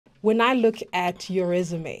When I look at your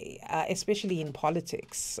resume, especially in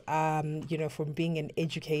politics, from being an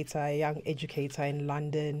educator, a young educator in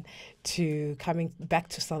London, to coming back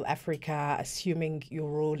to South Africa, assuming your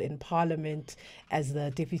role in Parliament as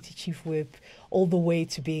the Deputy Chief Whip, all the way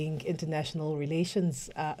to being International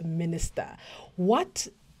Relations Minister, what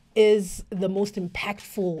is the most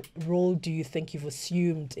impactful role do you think you've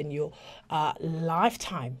assumed in your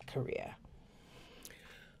lifetime career?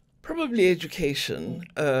 Probably education,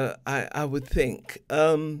 I would think.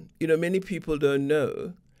 Many people don't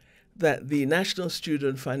know that the National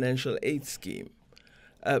Student Financial Aid Scheme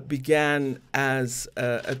began as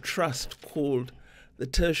a trust called the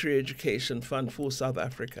Tertiary Education Fund for South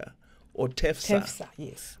Africa, or TEFSA. TEFSA,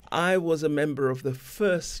 yes. I was a member of the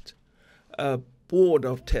first board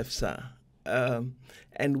of TEFSA,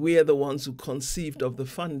 and we are the ones who conceived of the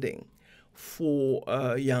funding for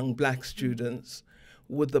young black students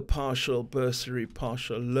with the partial bursary,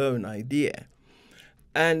 partial loan idea.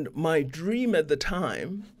 And my dream at the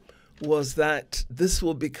time was that this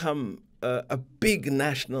will become a big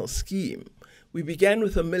national scheme. We began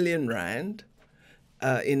with R1 million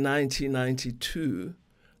in 1992,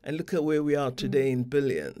 and look at where we are today in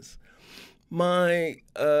billions. My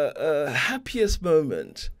happiest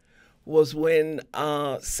moment was when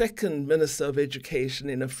our second Minister of Education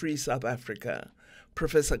in a free South Africa,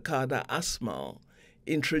 Professor Kada Asmal,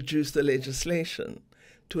 introduced the legislation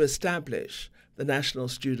to establish the National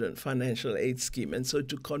Student Financial Aid Scheme, and so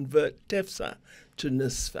to convert TEFSA to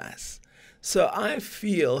NSFAS. So I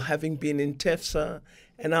feel, having been in TEFSA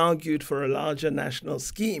and argued for a larger national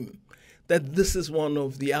scheme, that this is one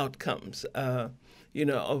of the outcomes,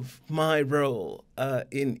 of my role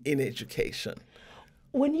in education.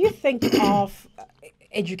 When you think of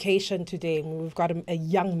education today, we've got a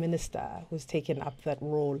young minister who's taken up that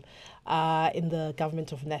role in the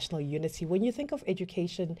government of national unity. When you think of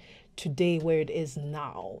education today, where it is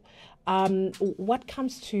now, what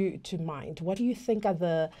comes to mind? What do you think are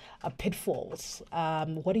the pitfalls?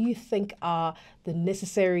 What do you think are the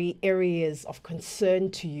necessary areas of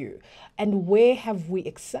concern to you? And where have we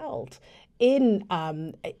excelled in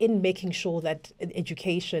making sure that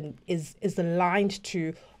education is aligned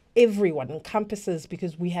to everyone, encompasses,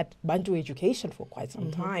 because we had Bantu education for quite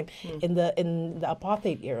some time in the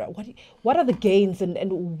apartheid era. What are the gains,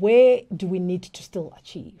 and where do we need to still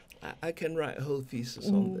achieve? I can write a whole thesis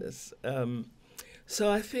on this.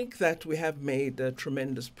 So I think that we have made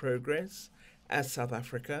tremendous progress as South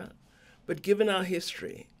Africa, but given our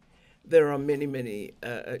history, there are many, many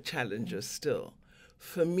challenges still.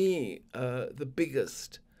 For me, the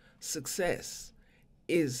biggest success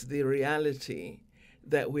is the reality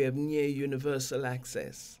that we have near universal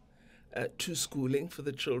access to schooling for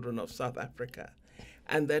the children of South Africa,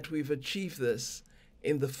 and that we've achieved this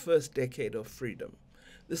in the first decade of freedom.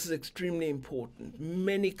 This is extremely important.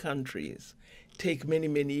 Many countries take many,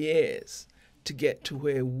 many years to get to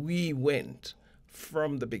where we went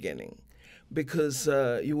from the beginning, because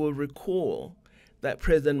you will recall that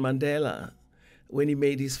President Mandela, when he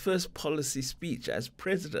made his first policy speech as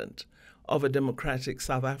president of a democratic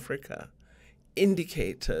South Africa,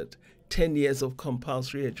 indicated 10 years of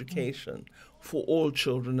compulsory education for all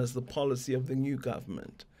children as the policy of the new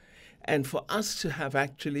government. And for us to have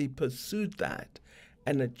actually pursued that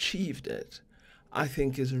and achieved it, I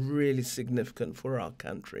think is really significant for our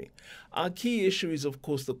country. Our key issue is, of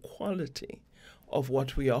course, the quality of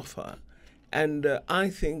what we offer. And I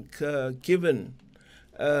think given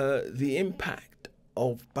the impact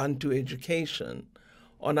of Bantu education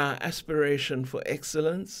on our aspiration for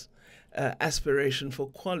excellence, aspiration for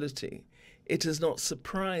quality, it is not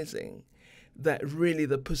surprising that really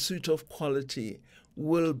the pursuit of quality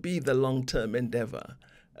will be the long-term endeavor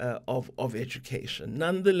of education.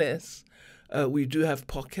 Nonetheless, we do have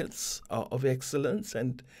pockets of excellence,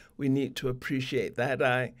 and we need to appreciate that.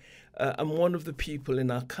 I am one of the people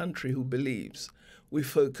in our country who believes we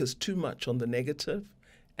focus too much on the negative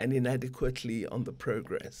and inadequately on the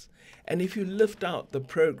progress. And if you lift out the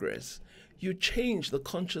progress, you change the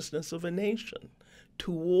consciousness of a nation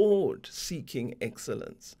toward seeking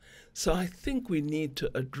excellence. So I think we need to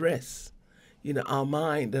address, our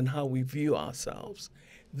mind and how we view ourselves.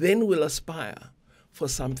 Then we'll aspire for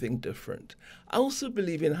something different. I also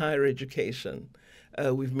believe in higher education.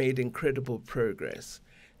 We've made incredible progress.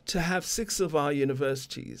 To have 6 of our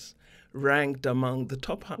universities ranked among the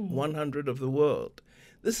top 100 of the world,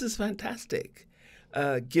 this is fantastic.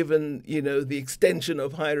 Given, the extension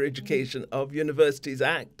of Higher Education of Universities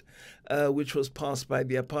Act, which was passed by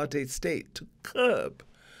the apartheid state to curb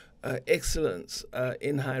excellence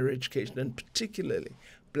in higher education, and particularly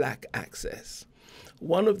black access.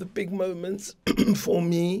 One of the big moments for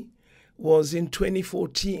me was in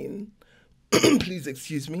 2014, please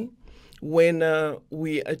excuse me, when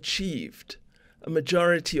we achieved a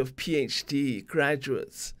majority of PhD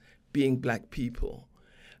graduates being black people.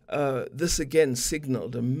 This again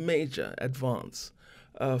signaled a major advance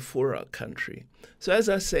for our country. So as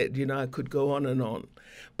I said, I could go on and on.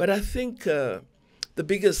 But I think the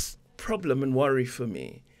biggest problem and worry for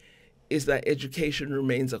me is that education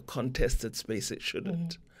remains a contested space. It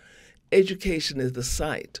shouldn't. Education is the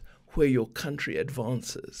site where your country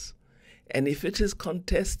advances. And if it is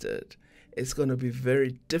contested, it's going to be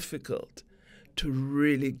very difficult to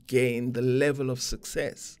really gain the level of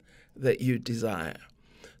success that you desire.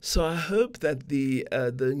 So I hope that the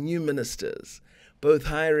new ministers, both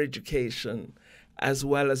higher education as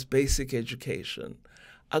well as basic education,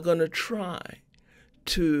 are going to try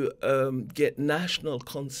to get national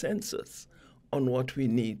consensus on what we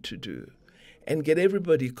need to do and get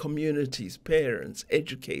everybody, communities, parents,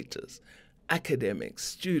 educators, academics,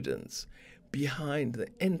 students, behind the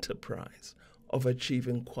enterprise of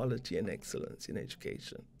achieving quality and excellence in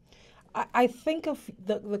education. I think of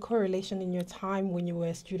the correlation in your time when you were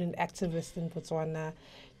a student activist in Botswana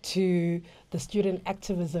to the student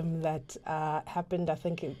activism that happened, I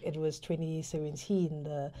think it was 2017,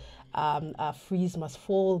 the Freeze Must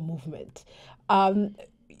Fall movement.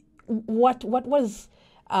 What was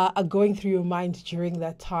going through your mind during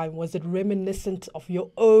that time? Was it reminiscent of your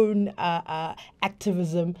own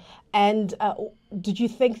activism? And did you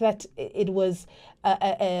think that it was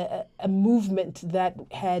a movement that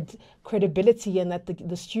had credibility and that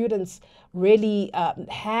the students really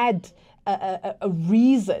had a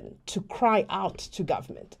reason to cry out to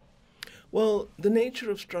government? Well, the nature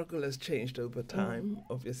of struggle has changed over time,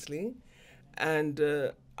 obviously. And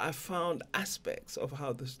I found aspects of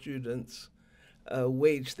how the students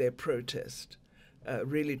waged their protest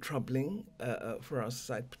really troubling for our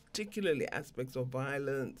society, particularly aspects of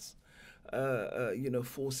violence,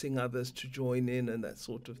 forcing others to join in and that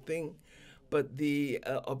sort of thing. But the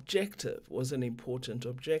objective was an important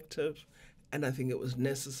objective, and I think it was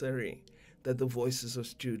necessary that the voices of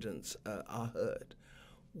students are heard.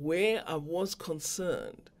 Where I was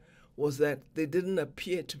concerned was that there didn't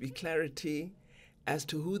appear to be clarity as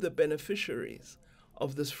to who the beneficiaries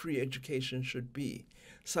of this free education should be.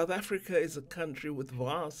 South Africa is a country with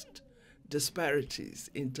vast disparities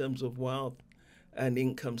in terms of wealth and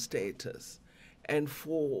income status. And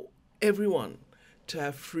for everyone to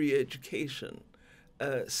have free education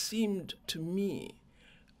seemed to me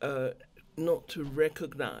not to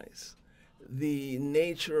recognize the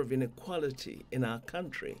nature of inequality in our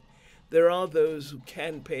country. There are those who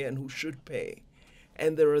can pay and who should pay,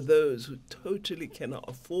 and there are those who totally cannot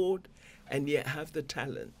afford and yet have the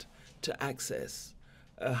talent to access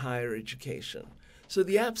a higher education. So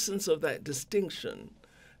the absence of that distinction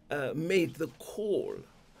made the call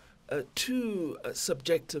too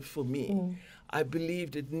subjective for me. I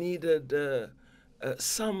believed it needed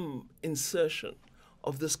some insertion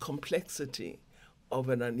of this complexity of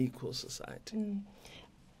an unequal society.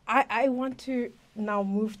 I want to now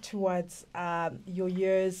move towards your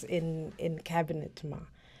years in cabinet,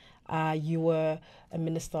 Ma. You were a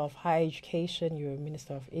Minister of Higher Education, you were a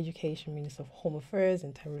Minister of Education, Minister of Home Affairs,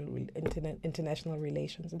 International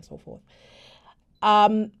Relations, and so forth.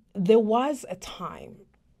 There was a time,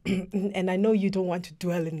 and I know you don't want to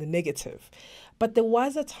dwell in the negative, but there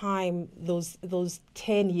was a time, those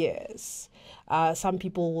 10 years, some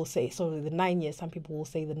people will say, the 9 years, some people will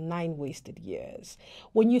say the 9 wasted years.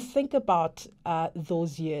 When you think about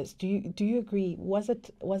those years, do you agree? Was it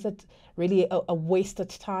really a wasted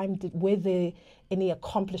time? Were there any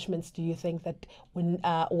accomplishments, do you think, that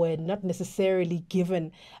were not necessarily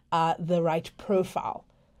given the right profile?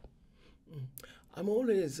 I'm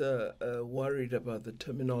always worried about the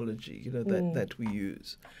terminology, that we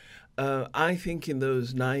use. I think in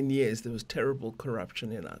those 9 years there was terrible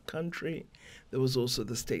corruption in our country. There was also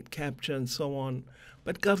the state capture and so on.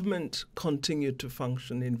 But government continued to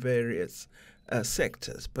function in various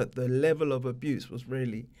sectors. But the level of abuse was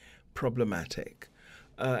really problematic.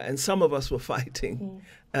 And some of us were fighting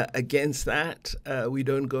against that. We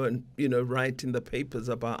don't go and write in the papers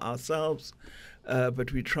about ourselves,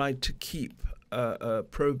 but we tried to keep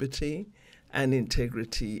probity and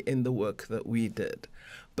integrity in the work that we did.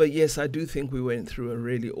 But yes, I do think we went through a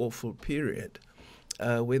really awful period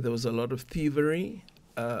where there was a lot of thievery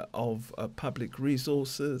of public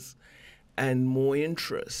resources and more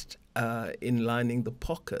interest in lining the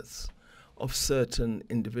pockets of certain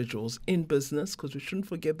individuals in business, because we shouldn't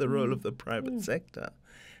forget the role of the private sector,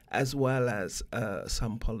 as well as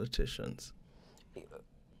some politicians.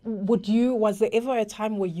 Was there ever a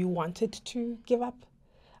time where you wanted to give up?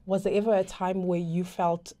 Was there ever a time where you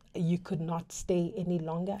felt you could not stay any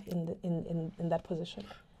longer in that position?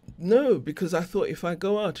 No, because I thought if I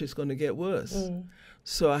go out, it's going to get worse.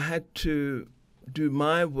 So I had to do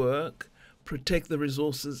my work, protect the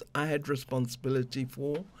resources I had responsibility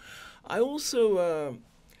for. I also,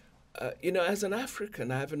 as an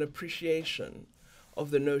African, I have an appreciation of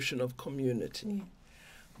the notion of community.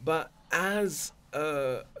 But as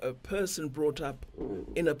a person brought up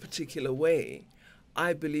in a particular way,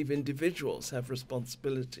 I believe individuals have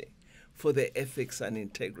responsibility for their ethics and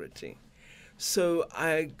integrity. So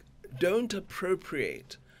I don't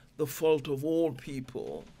appropriate the fault of all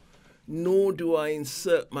people, nor do I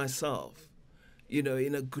insert myself,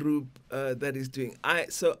 in a group that is doing.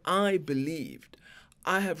 So I believed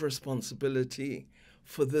I have responsibility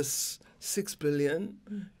for this 6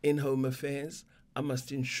 billion in Home Affairs. I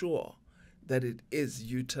must ensure that it is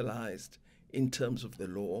utilized in terms of the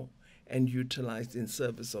law and utilized in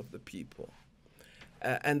service of the people.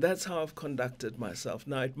 And that's how I've conducted myself.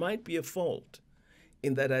 Now, it might be a fault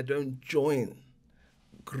in that I don't join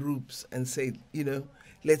groups and say,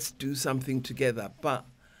 let's do something together. But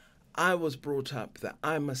I was brought up that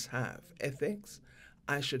I must have ethics,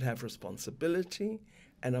 I should have responsibility,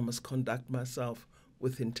 and I must conduct myself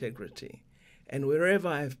with integrity. And wherever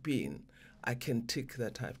I've been, I can tick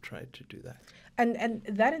that I've tried to do that. And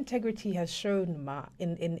that integrity has shown, Ma,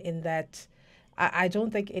 in that I don't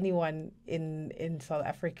think anyone in South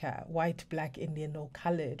Africa, white, black, Indian, or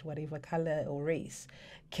colored, whatever color or race,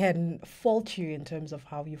 can fault you in terms of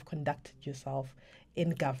how you've conducted yourself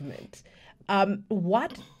in government.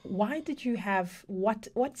 What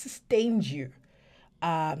sustained you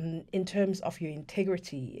in terms of your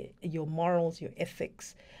integrity, your morals, your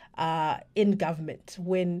ethics in government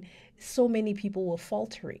when so many people were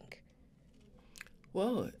faltering?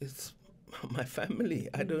 Well, it's my family.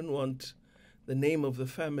 I don't want the name of the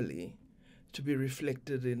family to be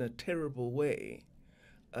reflected in a terrible way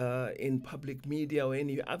in public media or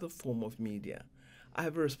any other form of media. I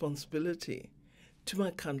have a responsibility to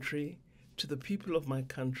my country, to the people of my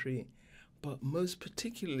country, but most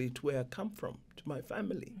particularly to where I come from, to my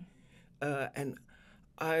family. And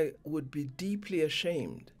I would be deeply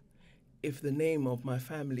ashamed if the name of my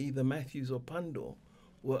family, either Matthews or Pandor,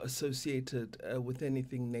 were associated with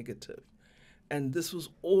anything negative. And this was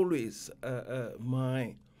always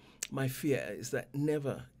my fear, is that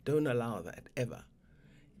never, don't allow that, ever.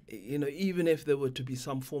 Even if there were to be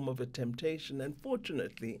some form of a temptation, and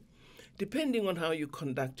fortunately, depending on how you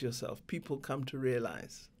conduct yourself, people come to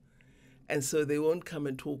realize. And so they won't come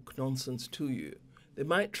and talk nonsense to you. They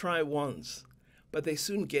might try once, but they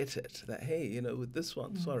soon get it, that, hey, with this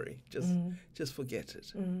one, sorry, just forget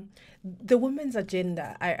it. The women's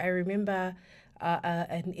agenda, I remember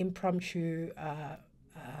an impromptu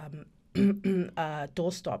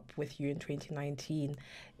doorstop with you in 2019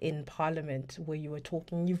 in Parliament where you were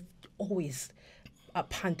talking. You've always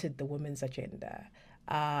punted the women's agenda,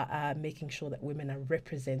 making sure that women are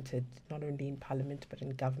represented not only in Parliament but in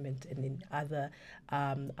government and in other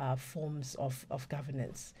forms of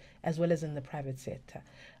governance, as well as in the private sector.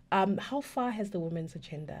 How far has the women's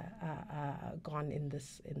agenda gone in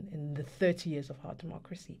the 30 years of our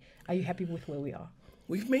democracy? Are you happy with where we are?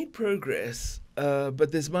 We've made progress,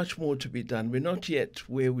 but there's much more to be done. We're not yet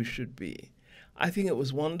where we should be. I think it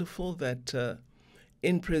was wonderful that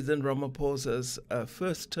in President Ramaphosa's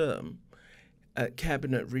first term,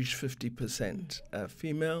 Cabinet reached 50%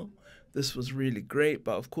 female. This was really great,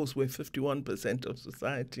 but of course we're 51% of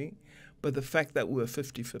society. But the fact that we were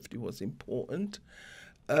 50-50 was important.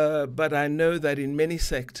 But I know that in many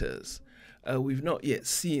sectors, we've not yet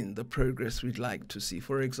seen the progress we'd like to see.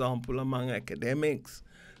 For example, among academics,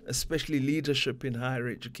 especially leadership in higher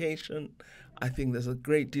education, I think there's a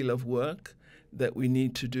great deal of work that we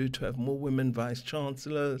need to do to have more women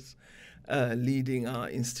vice-chancellors, leading our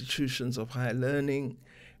institutions of higher learning,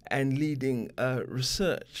 and leading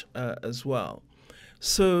research as well.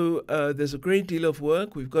 So there's a great deal of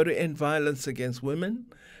work. We've got to end violence against women.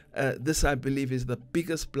 This, I believe, is the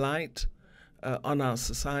biggest blight on our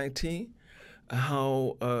society,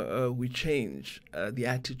 how we change the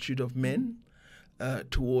attitude of men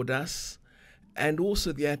toward us, and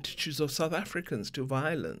also the attitudes of South Africans to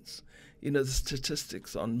violence. The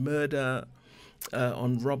statistics on murder,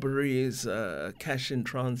 on robberies, cash in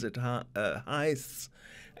transit heists.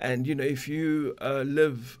 And, if you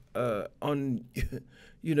live on,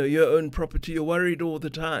 your own property, you're worried all the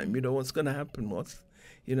time. What's going to happen?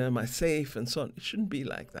 Am I safe? And so on. It shouldn't be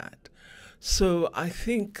like that. So I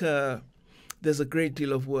think there's a great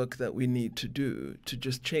deal of work that we need to do to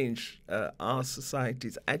just change our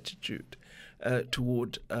society's attitude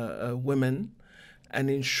toward women and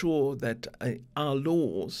ensure that our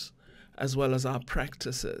laws as well as our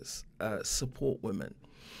practices support women.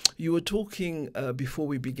 You were talking before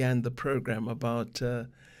we began the program about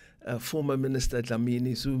former Minister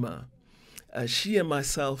Dlamini Zuma. She and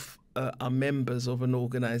myself are members of an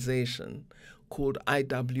organization called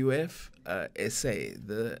IWF SA,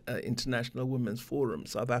 the International Women's Forum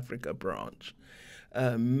South Africa branch.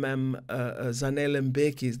 Ma'am Zanele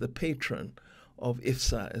Mbeki is the patron of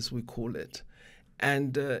IFSA, as we call it.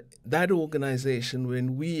 And that organization,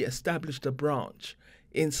 when we established a branch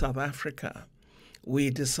in South Africa,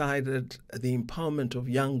 we decided the empowerment of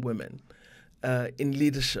young women in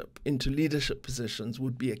leadership, into leadership positions,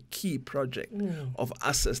 would be a key project of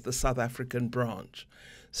us as the South African branch.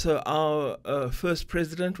 So our first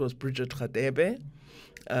president was Bridget Radebe.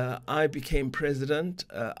 I became president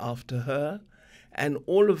after her, and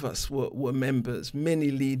all of us were members,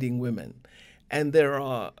 many leading women. And there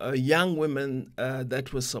are young women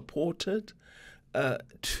that were supported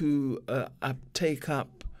to take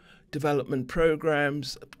up development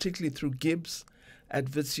programs, particularly through GIBS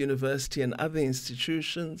at Wits University and other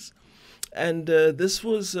institutions. And this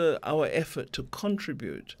was our effort to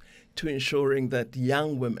contribute to ensuring that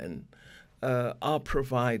young women are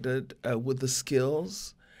provided with the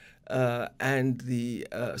skills and the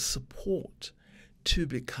support to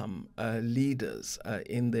become leaders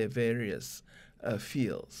in their various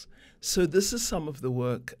fields. So this is some of the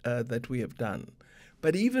work that we have done.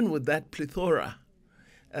 But even with that plethora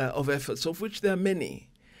of efforts, of which there are many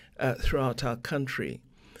throughout our country,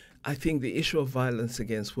 I think the issue of violence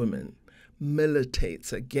against women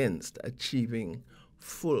militates against achieving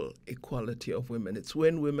full equality of women. It's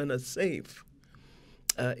when women are safe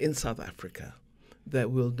in South Africa that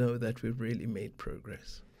we'll know that we've really made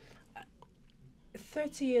progress.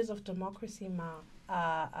 30 years of democracy,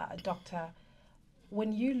 Doctor,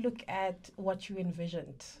 when you look at what you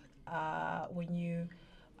envisioned when you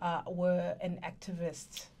were an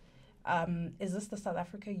activist, is this the South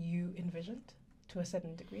Africa you envisioned to a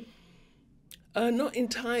certain degree? Not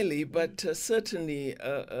entirely, but certainly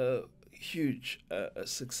a huge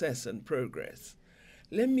success and progress.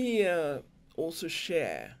 Let me also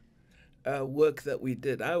share work that we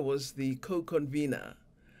did. I was the co-convener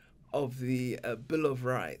of the Bill of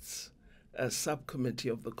Rights subcommittee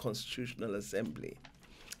of the Constitutional Assembly,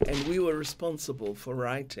 and we were responsible for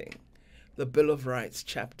writing the Bill of Rights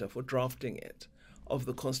chapter, for drafting it, of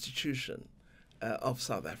the Constitution of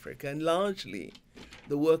South Africa. And largely,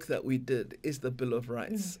 the work that we did is the Bill of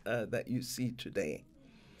Rights that you see today.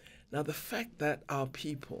 Now, the fact that our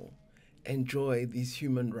people enjoy these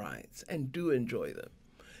human rights and do enjoy them.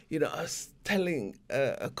 You know, I was telling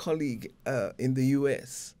a colleague in the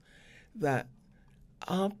US that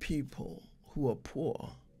our people who are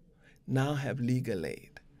poor now have legal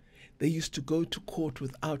aid. They used to go to court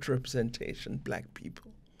without representation, black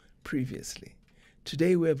people, previously.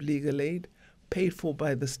 Today we have legal aid paid for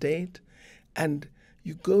by the state, and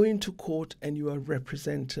you go into court and you are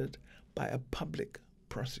represented by a public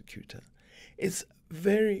prosecutor. It's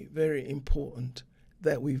very, very important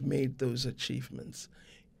that we've made those achievements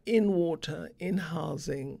in water, in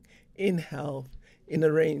housing, in health, in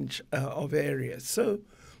a range of areas. So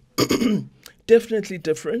definitely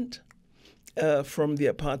different from the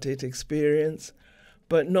apartheid experience,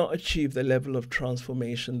 but not achieve the level of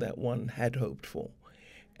transformation that one had hoped for.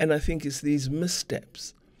 And I think it's these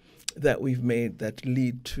missteps that we've made that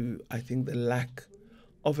lead to, I think, the lack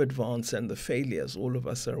of advance and the failures all of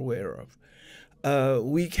us are aware of.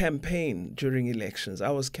 We campaign during elections.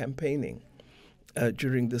 I was campaigning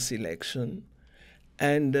during this election,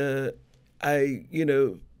 and I, you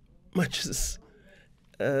know, much as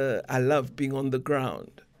I love being on the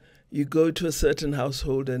ground, you go to a certain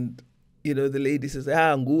household and, you know, the lady says,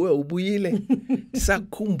 nguwe ubuyile,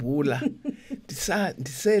 ndisakhumbula,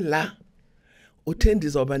 ndisela, uthe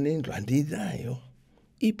ndizoba nendlu andinayo,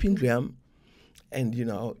 iphi indlu yam? And, you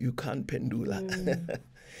know, you can't pendula.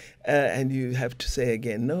 And you have to say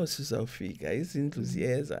again, no, sizawufika, izindlu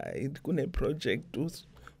ziyeza, kune-project,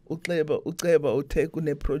 uceba uthe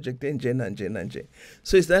kune-project enje nanje nanje.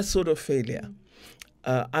 So it's that sort of failure.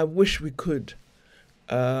 I wish we could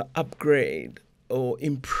upgrade or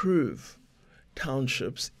improve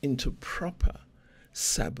townships into proper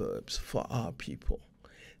suburbs for our people.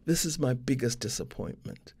 This is my biggest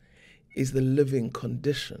disappointment, is the living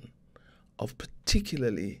condition of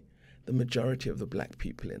particularly the majority of the black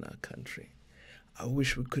people in our country. I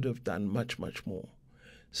wish we could have done much, much more.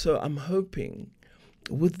 So I'm hoping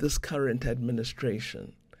with this current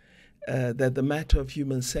administration that the matter of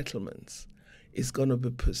human settlements is going to be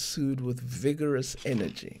pursued with vigorous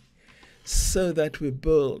energy so that we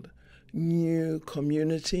build new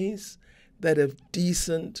communities that have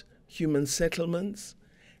decent human settlements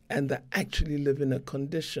and that actually live in a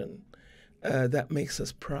condition that makes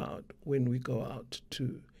us proud when we go out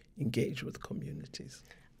to engage with communities.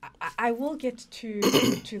 I will get to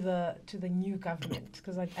the new government,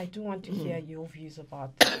 because I do want to hear your views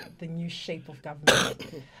about the new shape of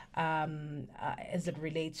government as it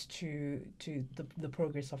relates to the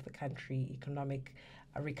progress of the country, economic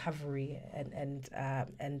recovery and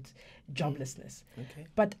joblessness. Okay.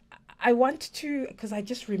 But I want to, because I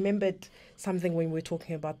just remembered something when we were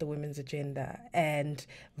talking about the women's agenda and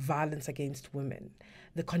violence against women,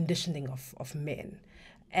 the conditioning of men.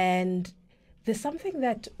 And there's something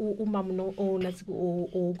that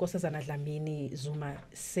Nkosazana Dlamini Zuma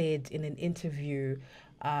said in an interview,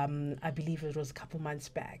 I believe it was a couple months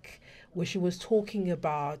back, where she was talking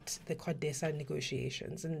about the CODESA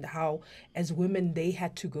negotiations and how, as women, they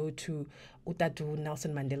had to go to Utatu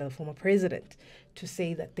Nelson Mandela, the former president, to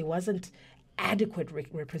say that there wasn't adequate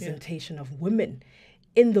representation of women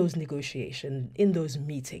in those negotiations, in those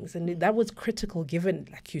meetings. And that was critical given,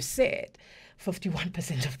 like you said,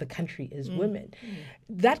 51% of the country is women.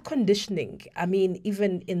 That conditioning, I mean,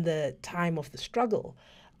 even in the time of the struggle,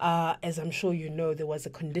 as I'm sure you know, there was a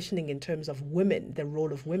conditioning in terms of women, the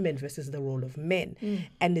role of women versus the role of men.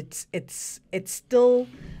 And it's still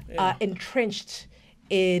entrenched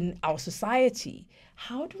in our society.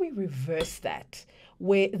 How do we reverse that,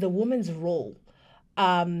 where the woman's role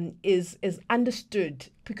is understood?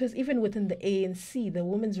 Because even within the ANC, the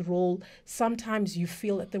woman's role, sometimes you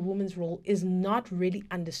feel that the woman's role is not really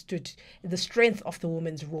understood. The strength of the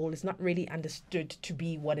woman's role is not really understood to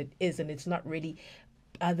be what it is, and it's not really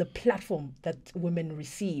the platform that women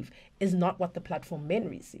receive is not what the platform men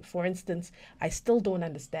receive. For instance, I still don't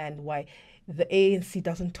understand why the ANC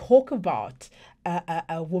doesn't talk about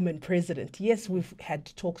a woman president. Yes, we've had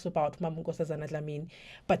talks about Mamu Nkosazana Dlamini,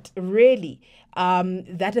 but really,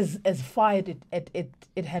 that is as far as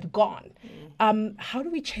it had gone. How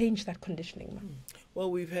do we change that conditioning?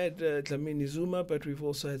 Well, we've had Dlamini Zuma, but we've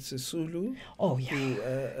also had Sisulu,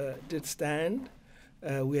 who did stand.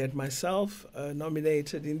 We had myself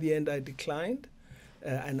nominated. In the end, I declined.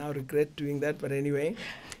 I now regret doing that, but anyway.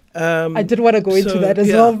 I did want to go into that as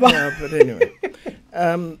well. But anyway.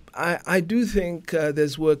 I do think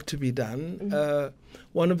there's work to be done.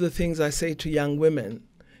 One of the things I say to young women,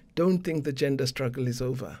 don't think the gender struggle is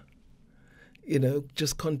over. You know,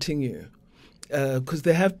 just continue. Because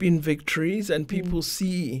there have been victories and people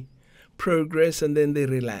see progress and then they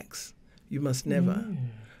relax. You must never.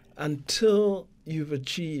 Until you've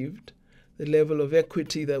achieved the level of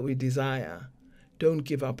equity that we desire, don't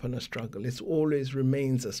give up on a struggle. It always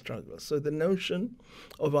remains a struggle. So the notion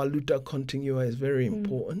of Aluta Continua is very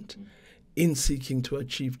important in seeking to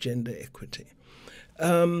achieve gender equity.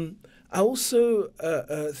 I also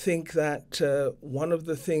think that one of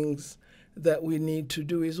the things that we need to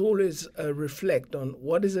do is always reflect on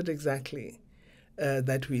what is it exactly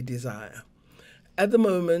that we desire. At the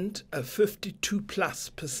moment,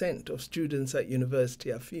 52% of students at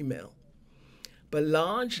university are female. But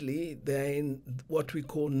largely, they're in what we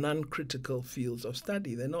call non-critical fields of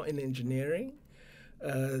study. They're not in engineering.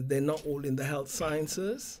 They're not all in the health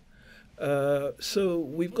sciences. So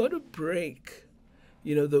we've got to break,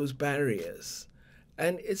 those barriers.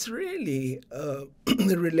 And it's really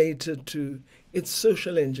related to, it's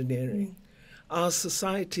social engineering. Our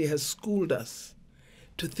society has schooled us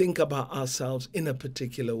to think about ourselves in a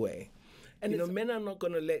particular way. And, men are not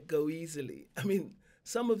going to let go easily. I mean,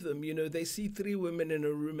 some of them, they see 3 women in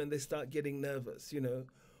a room and they start getting nervous,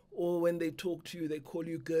 Or when they talk to you, they call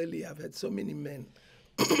you girly. I've had so many men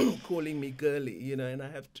calling me girly, and I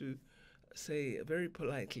have to say very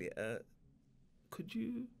politely, could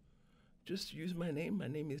you just use my name? My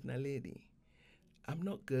name is Naledi. I'm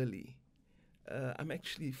not girly. I'm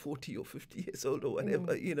actually 40 or 50 years old or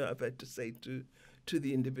whatever, I've had to say to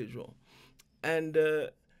the individual. And,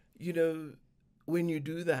 when you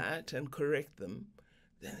do that and correct them,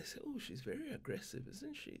 then they say, oh, she's very aggressive,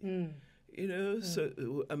 isn't she?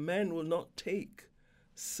 So a man will not take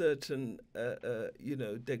certain,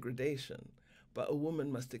 degradation, but a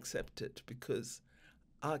woman must accept it because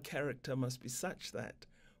our character must be such that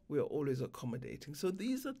we are always accommodating. So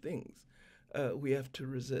these are things we have to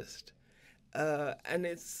resist. And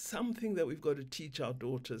it's something that we've got to teach our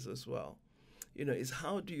daughters as well. Is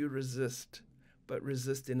how do you resist, but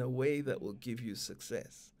resist in a way that will give you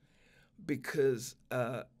success? Because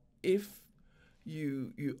if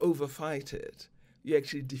you overfight it, you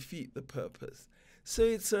actually defeat the purpose. So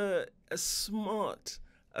it's a smart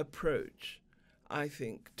approach, I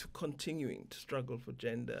think, to continuing to struggle for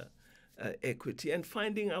gender equity and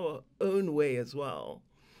finding our own way as well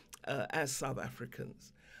as South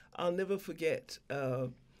Africans. I'll never forget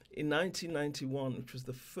in 1991, which was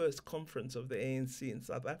the first conference of the ANC in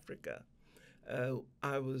South Africa,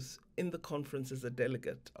 I was in the conference as a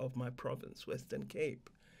delegate of my province, Western Cape,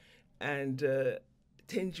 and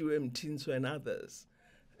Tenjiwe Mtinswa and others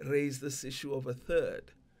raised this issue of a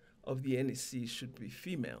third of the NEC should be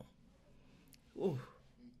female. Ooh.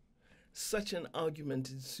 Such an argument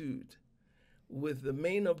ensued, with the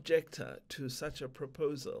main objector to such a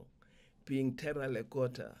proposal being Terra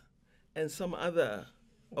Lekota and some other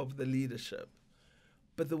of the leadership.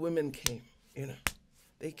 But the women came,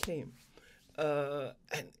 they came.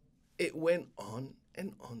 And it went on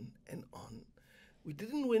and on and on. We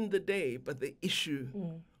didn't win the day, but the issue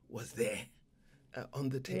was there on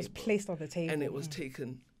the table. It was placed on the table. And it was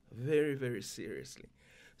taken very, very seriously.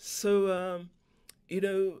 So,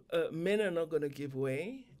 men are not going to give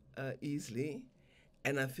way easily.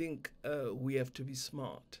 And I think we have to be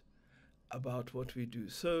smart about what we do.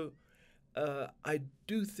 So I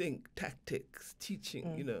do think tactics,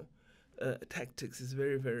 teaching, tactics is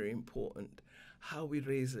very, very important. How we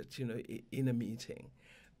raise it, in a meeting.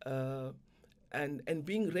 And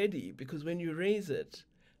being ready, because when you raise it,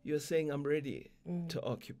 you're saying, I'm ready to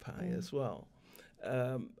occupy as well.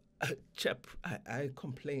 I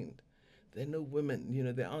complained, there are no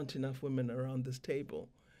women, there aren't enough women around this table.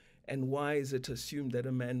 And why is it assumed that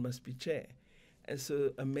a man must be chair? And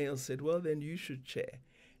so a male said, well, then you should chair.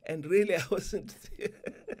 And really, I wasn't,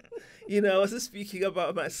 I wasn't speaking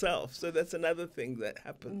about myself. So that's another thing that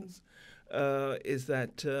happens, is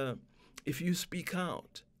that if you speak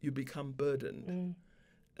out, you become burdened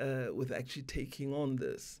with actually taking on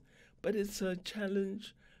this. But it's a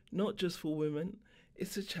challenge, not just for women,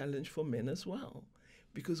 it's a challenge for men as well.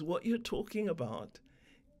 Because what you're talking about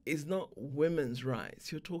is not women's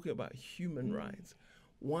rights. You're talking about human rights.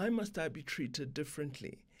 Why must I be treated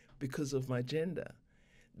differently because of my gender?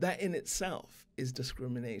 That in itself is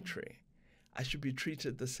discriminatory. I should be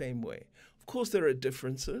treated the same way. Of course, there are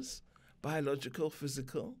differences, biological,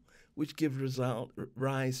 physical, which give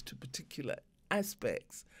rise to particular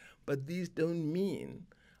aspects. But these don't mean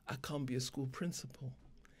I can't be a school principal.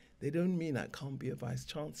 They don't mean I can't be a vice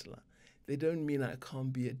chancellor. They don't mean I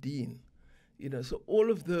can't be a dean. So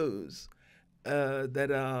all of those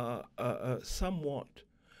that are somewhat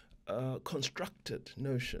constructed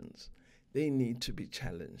notions, they need to be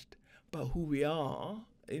challenged. But who we are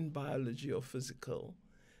in biology or physical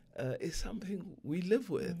is something we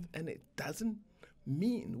live with, and it doesn't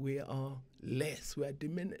mean we are less, we are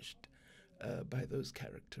diminished by those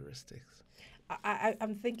characteristics.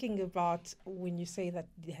 I'm thinking about when you say that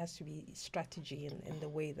there has to be strategy in the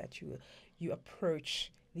way that you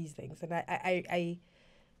approach these things. And I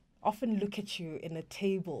often look at you in a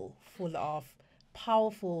table full of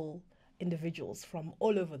powerful individuals from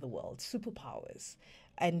all over the world, superpowers.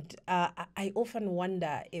 And I often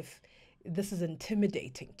wonder if this is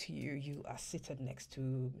intimidating to you. You are sitting next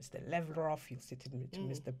to Mr. Lavrov, you're sitting to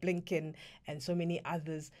Mr. Blinken, and so many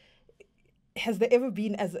others. Has there ever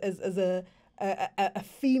been, as a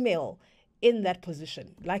female in that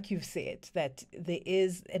position, like you've said, that there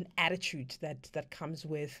is an attitude that comes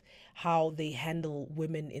with how they handle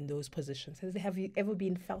women in those positions? Have you ever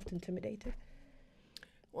been felt intimidated?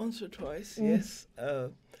 Once or twice, yes.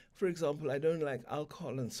 For example, I don't like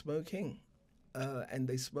alcohol and smoking, and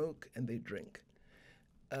they smoke and they drink.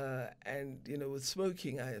 And, with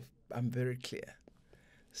smoking, I'm very clear.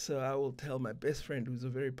 So I will tell my best friend, who's a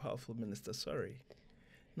very powerful minister, sorry,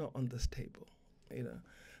 not on this table,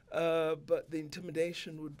 But the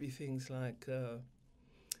intimidation would be things like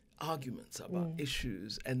arguments about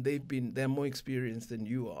issues, and they're more experienced than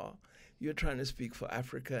you are. You're trying to speak for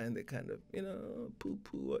Africa, and they kind of,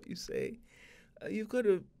 poo-poo what you say. You've got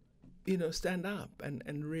to, stand up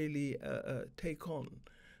and really take on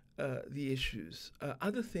the issues.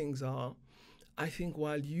 Other things are, I think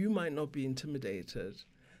while you might not be intimidated,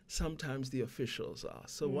 sometimes the officials are.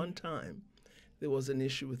 So one time, there was an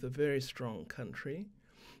issue with a very strong country,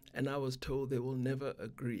 and I was told they will never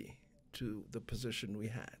agree to the position we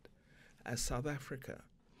had as South Africa.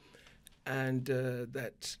 And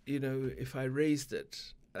that, if I raised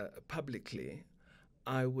it publicly,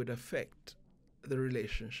 I would affect the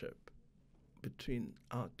relationship between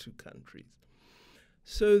our two countries.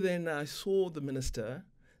 So then I saw the minister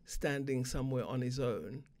standing somewhere on his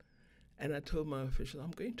own, and I told my officials,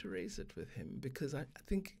 I'm going to raise it with him, because I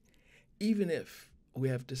think even if we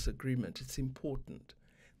have disagreement, it's important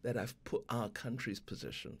that I've put our country's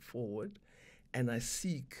position forward, and I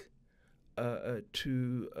seek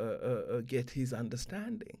to get his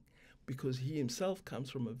understanding, because he himself comes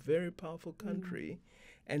from a very powerful country,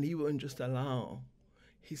 and he won't just allow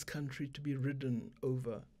his country to be ridden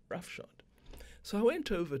over roughshod. So I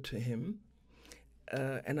went over to him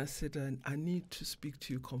and I said, I need to speak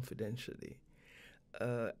to you confidentially.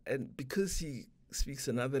 And because he speaks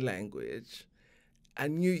another language, I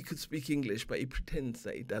knew he could speak English, but he pretends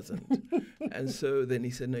that he doesn't. And so then he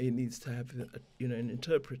said, no, he needs to have an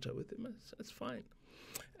interpreter with him. That's fine.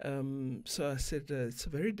 So I said, it's a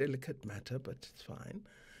very delicate matter, but it's fine.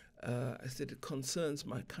 I said, it concerns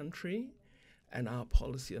my country and our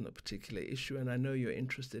policy on a particular issue, and I know you're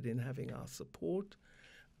interested in having our support,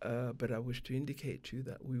 but I wish to indicate to you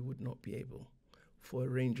that we would not be able, for a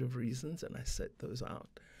range of reasons, and I set those out,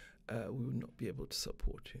 we would not be able to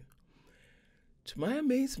support you. To my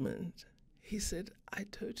amazement, he said, I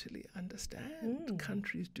totally understand.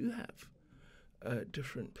 Countries do have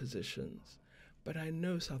different positions, but I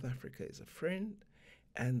know South Africa is a friend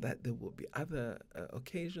and that there will be other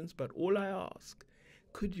occasions, but all I ask,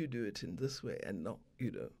 could you do it in this way and not,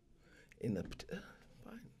 in a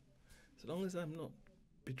fine. As long as I'm not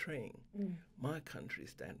betraying my country's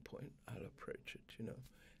standpoint, I'll approach it,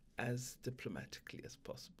 as diplomatically as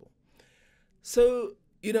possible. So,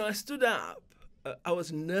 I stood up. I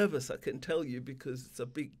was nervous, I can tell you, because it's a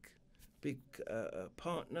big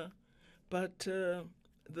partner. But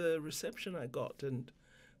the reception I got and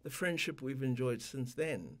the friendship we've enjoyed since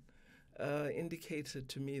then indicated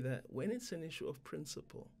to me that when it's an issue of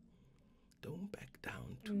principle, don't back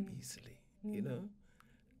down too easily,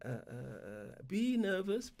 Be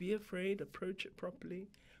nervous, be afraid, approach it properly,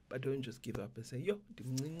 but don't just give up and say,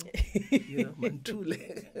 mantule.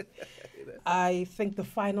 I think the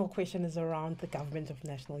final question is around the Government of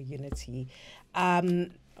National Unity.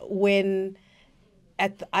 When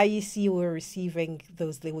at the IEC were receiving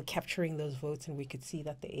those, they were capturing those votes, and we could see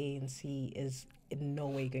that the ANC is in no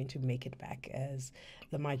way going to make it back as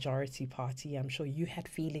the majority party. I'm sure you had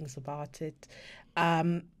feelings about it.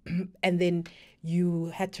 And then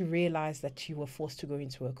you had to realize that you were forced to go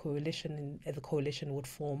into a coalition, and the coalition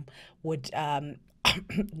would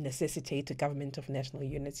necessitate a government of national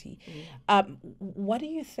unity. What do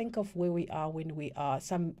you think of where we are when we are?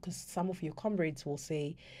 Because some of your comrades will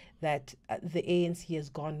say that the ANC has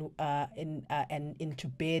gone into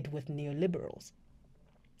bed with neoliberals.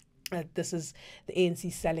 This is the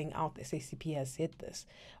ANC selling out. The SACP has said this.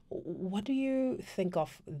 What do you think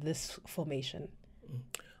of this formation?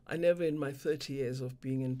 I never in my 30 years of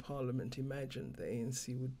being in Parliament imagined the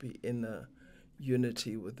ANC would be in a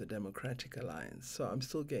unity with the Democratic Alliance. So I'm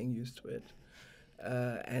still getting used to it.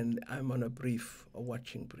 And I'm on a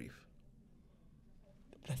watching brief.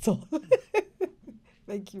 That's all.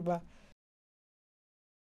 Thank you, Ba.